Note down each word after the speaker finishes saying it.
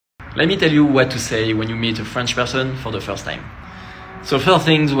Let me tell you what to say when you meet a French person for the first time. So first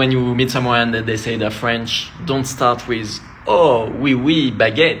things, when you meet someone that they say they're French, don't start with, oh, oui, oui,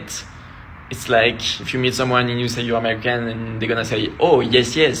 baguette. It's like if you meet someone and you say you're American and they're gonna say, oh,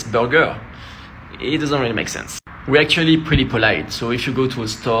 yes, yes, burger. It doesn't really make sense. We're actually pretty polite. So if you go to a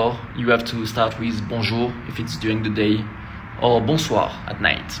store, you have to start with bonjour if it's during the day, or bonsoir at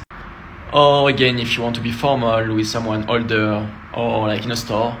night. Or again, if you want to be formal with someone older or like in a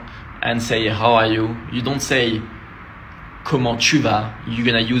store and say, how are you? You don't say, comment tu vas? You're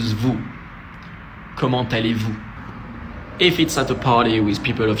gonna use vous. Comment allez-vous? If it's at a party with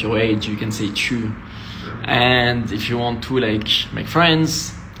people of your age, you can say tu. And if you want to like make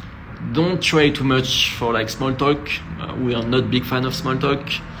friends, don't try too much for like small talk. We are not big fan of small talk.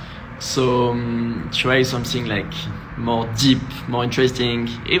 So try something like more deep, more interesting,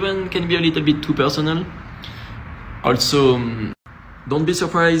 even can be a little bit too personal. Also, don't be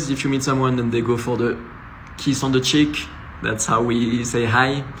surprised if you meet someone and they go for the kiss on the cheek. That's how we say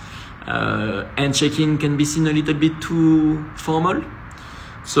hi. Handshaking can be seen a little bit too formal.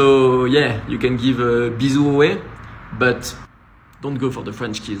 So yeah, you can give a bisou away, but don't go for the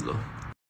French kiss though.